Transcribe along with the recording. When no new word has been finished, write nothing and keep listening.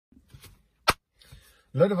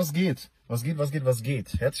Leute, was geht? Was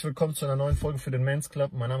geht? Herzlich willkommen zu einer neuen Folge für den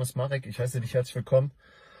MansClub. Mein Name ist Marek, ich heiße dich herzlich willkommen.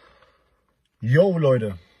 Yo,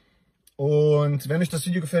 Leute. Und wenn euch das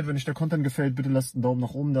Video gefällt, wenn euch der Content gefällt, bitte lasst einen Daumen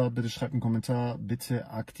nach oben da, bitte schreibt einen Kommentar, bitte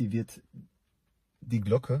aktiviert die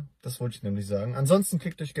Glocke. Das wollte ich nämlich sagen. Ansonsten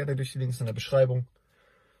klickt euch gerne durch die Links in der Beschreibung.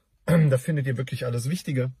 Da findet ihr wirklich alles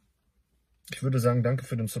Wichtige. Ich würde sagen, danke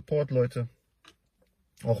für den Support, Leute.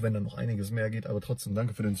 Auch wenn da noch einiges mehr geht, aber trotzdem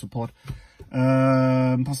danke für den Support.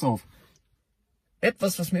 Pass auf.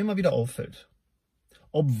 Etwas, was mir immer wieder auffällt.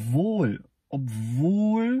 Obwohl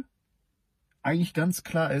eigentlich ganz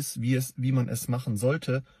klar ist, wie man es machen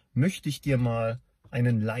sollte, möchte ich dir mal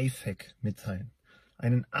einen Lifehack mitteilen.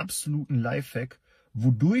 Einen absoluten Lifehack,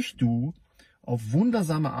 wodurch du auf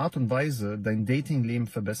wundersame Art und Weise dein Datingleben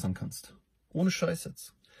verbessern kannst. Ohne Scheiß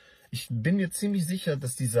jetzt. Ich bin mir ziemlich sicher,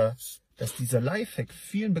 dass dieser Lifehack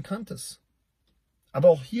vielen bekannt ist. Aber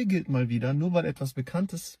auch hier gilt mal wieder, nur weil etwas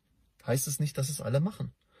bekannt ist, heißt es nicht, dass es alle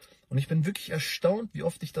machen. Und ich bin wirklich erstaunt, wie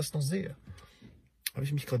oft ich das noch sehe. Habe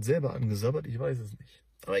ich mich gerade selber angesabbert? Ich weiß es nicht.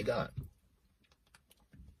 Aber egal.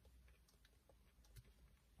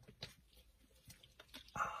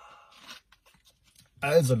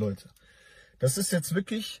 Also Leute, das ist jetzt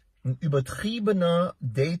wirklich ein übertriebener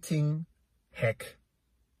Dating-Hack.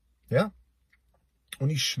 Ja?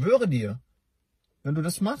 Und ich schwöre dir, wenn du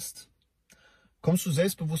das machst, kommst du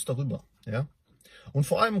selbstbewusst darüber. Ja? Und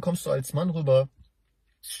vor allem kommst du als Mann rüber,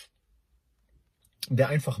 der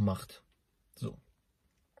einfach macht. So.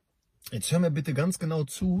 Jetzt hör mir bitte ganz genau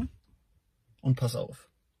zu und pass auf.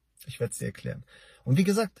 Ich werde es dir erklären. Und wie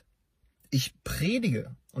gesagt, ich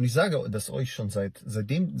predige und ich sage das euch schon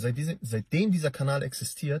seitdem dieser Kanal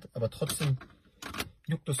existiert, aber trotzdem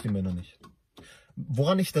juckt das die Männer nicht.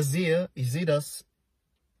 Woran ich das sehe, ich sehe das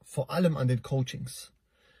vor allem an den Coachings.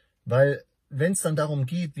 Weil wenn es dann darum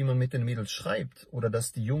geht, wie man mit den Mädels schreibt oder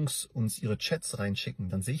dass die Jungs uns ihre Chats reinschicken,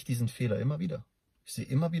 dann sehe ich diesen Fehler immer wieder. Ich sehe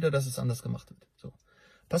immer wieder, dass es anders gemacht wird. So.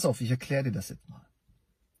 Pass auf, ich erkläre dir das jetzt mal.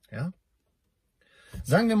 Ja?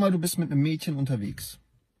 Sagen wir mal, du bist mit einem Mädchen unterwegs.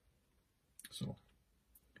 So.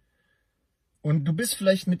 Und du bist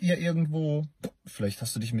vielleicht mit ihr irgendwo, vielleicht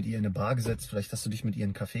hast du dich mit ihr in eine Bar gesetzt, vielleicht hast du dich mit ihr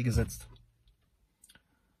in einen Café gesetzt.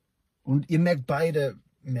 Und ihr merkt beide,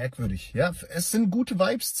 merkwürdig, ja. Es sind gute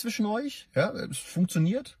Vibes zwischen euch, ja, es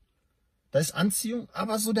funktioniert. Da ist Anziehung,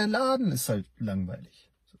 aber so der Laden ist halt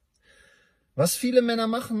langweilig. Was viele Männer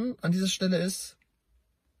machen an dieser Stelle ist,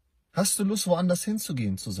 hast du Lust, woanders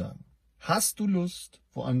hinzugehen, zu sagen. Hast du Lust,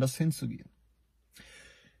 woanders hinzugehen?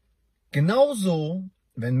 Genauso,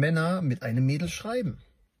 wenn Männer mit einem Mädel schreiben.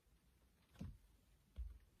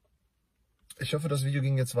 Ich hoffe, das Video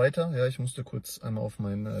ging jetzt weiter. Ja, ich musste kurz einmal auf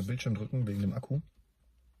meinen Bildschirm drücken, wegen dem Akku.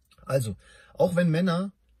 Also, auch wenn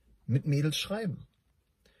Männer mit Mädels schreiben,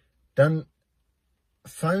 dann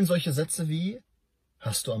fallen solche Sätze wie,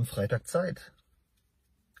 hast du am Freitag Zeit?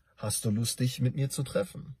 Hast du Lust, dich mit mir zu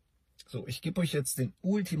treffen? So, ich gebe euch jetzt den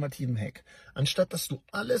ultimativen Hack. Anstatt dass du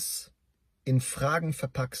alles in Fragen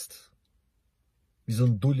verpackst, wie so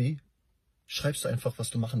ein Dulli, schreibst du einfach,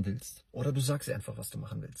 was du machen willst. Oder du sagst ihr einfach, was du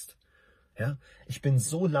machen willst. Ja? Ich bin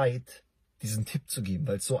so leid, diesen Tipp zu geben,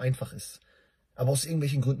 weil es so einfach ist. Aber aus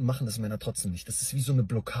irgendwelchen Gründen machen das Männer trotzdem nicht. Das ist wie so eine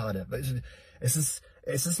Blockade. Es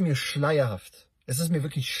ist mir schleierhaft. Es ist mir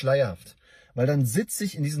wirklich schleierhaft. Weil dann sitze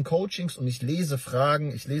ich in diesen Coachings und ich lese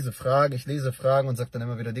Fragen und sage dann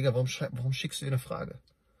immer wieder, Digga, warum schickst du ihr eine Frage?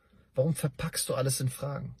 Warum verpackst du alles in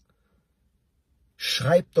Fragen?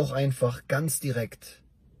 Schreib doch einfach ganz direkt,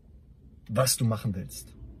 was du machen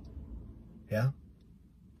willst. Ja?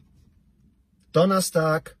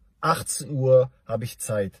 Donnerstag, 18 Uhr habe ich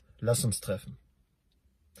Zeit. Lass uns treffen.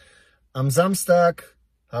 Am Samstag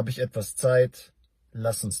habe ich etwas Zeit.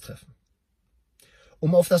 Lass uns treffen.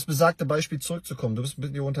 Um auf das besagte Beispiel zurückzukommen. Du bist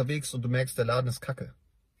mit ihr unterwegs und du merkst, der Laden ist kacke.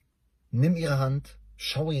 Nimm ihre Hand,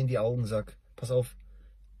 schau ihr in die Augen, sag, pass auf,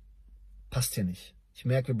 passt hier nicht. Ich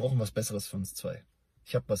merke, wir brauchen was Besseres für uns zwei.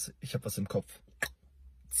 Ich hab was im Kopf.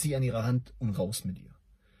 Zieh an ihrer Hand und raus mit ihr.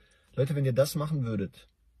 Leute, wenn ihr das machen würdet,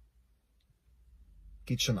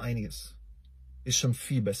 geht schon einiges. Ist schon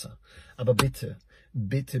viel besser. Aber bitte,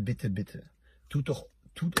 bitte, bitte, bitte,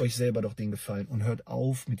 tut euch selber doch den Gefallen und hört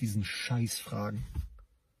auf mit diesen Scheißfragen.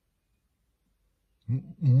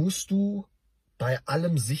 Musst du bei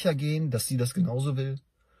allem sicher gehen, dass sie das genauso will?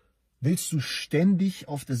 Willst du ständig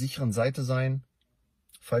auf der sicheren Seite sein?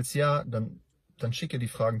 Falls ja, dann schick ihr die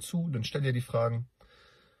Fragen zu, dann stell ihr die Fragen.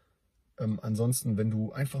 Ansonsten, wenn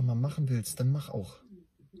du einfach mal machen willst, dann mach auch.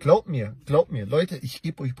 Glaubt mir, Leute, ich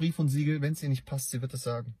gebe euch Brief und Siegel, wenn es ihr nicht passt, sie wird es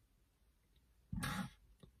sagen.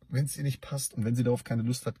 Wenn es ihr nicht passt und wenn sie darauf keine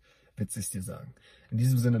Lust hat, wird sie es dir sagen. In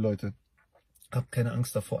diesem Sinne, Leute, Habt keine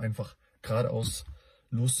Angst davor, einfach geradeaus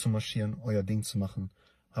loszumarschieren, euer Ding zu machen.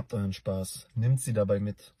 Habt euren Spaß, nehmt sie dabei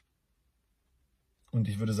mit. Und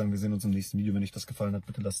ich würde sagen, wir sehen uns im nächsten Video. Wenn euch das gefallen hat,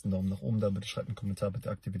 bitte lasst einen Daumen nach oben da, bitte schreibt einen Kommentar, bitte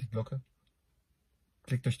aktiviert die Glocke.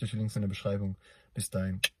 Klickt euch durch die Links in der Beschreibung. Bis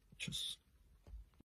dahin, tschüss.